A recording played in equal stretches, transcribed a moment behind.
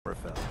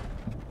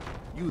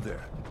You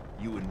there.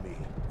 You and me.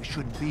 We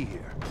shouldn't be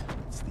here.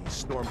 It's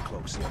these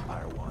Stormcloaks the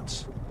Empire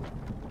wants.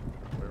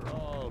 We're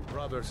all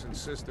brothers and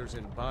sisters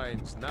in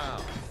binds now,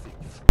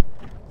 thief.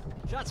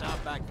 Shut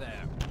up back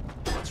there.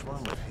 What's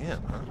wrong with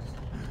him, huh?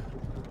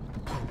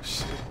 Oh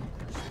shit.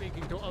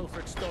 Speaking to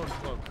Alfred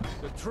Stormcloak,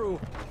 the true...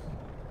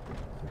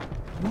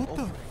 What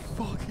the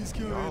fuck is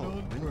going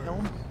on, bro?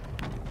 Wilhelm?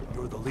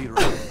 You're the leader of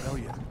the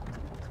rebellion.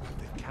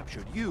 They've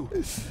captured you.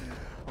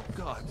 Oh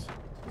God,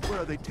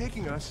 where are they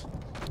taking us?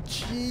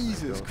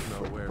 Jesus Don't know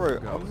Christ. where Bro, we're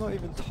I'm going. not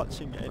even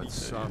touching anything. But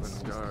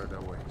Sovngarde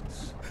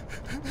awaits.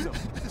 No,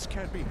 this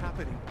can't be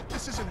happening.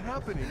 This isn't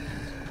happening.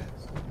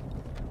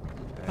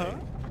 Huh?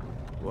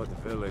 What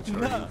village are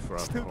Nah, you from,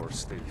 still-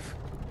 horse thief?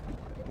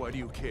 Why do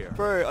you care?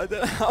 Bro, I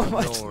don't know how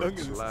much Lord's longer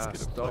this is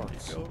last gonna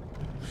thoughts fucking go.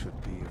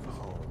 should be of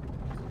home.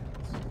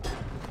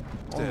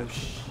 Oh Dead.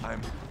 shit.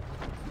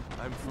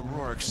 I'm from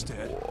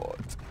Rorikstead.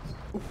 What?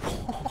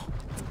 What?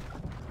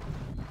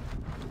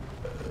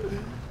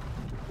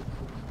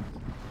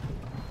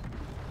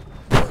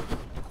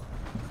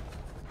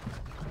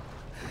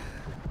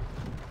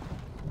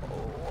 Oh,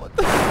 what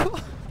the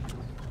fuck?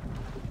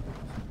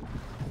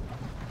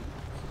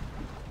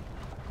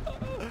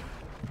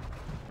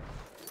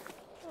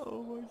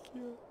 Oh my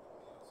god.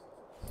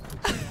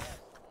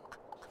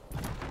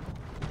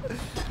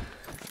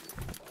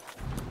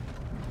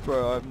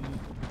 Bro,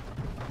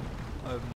 I'm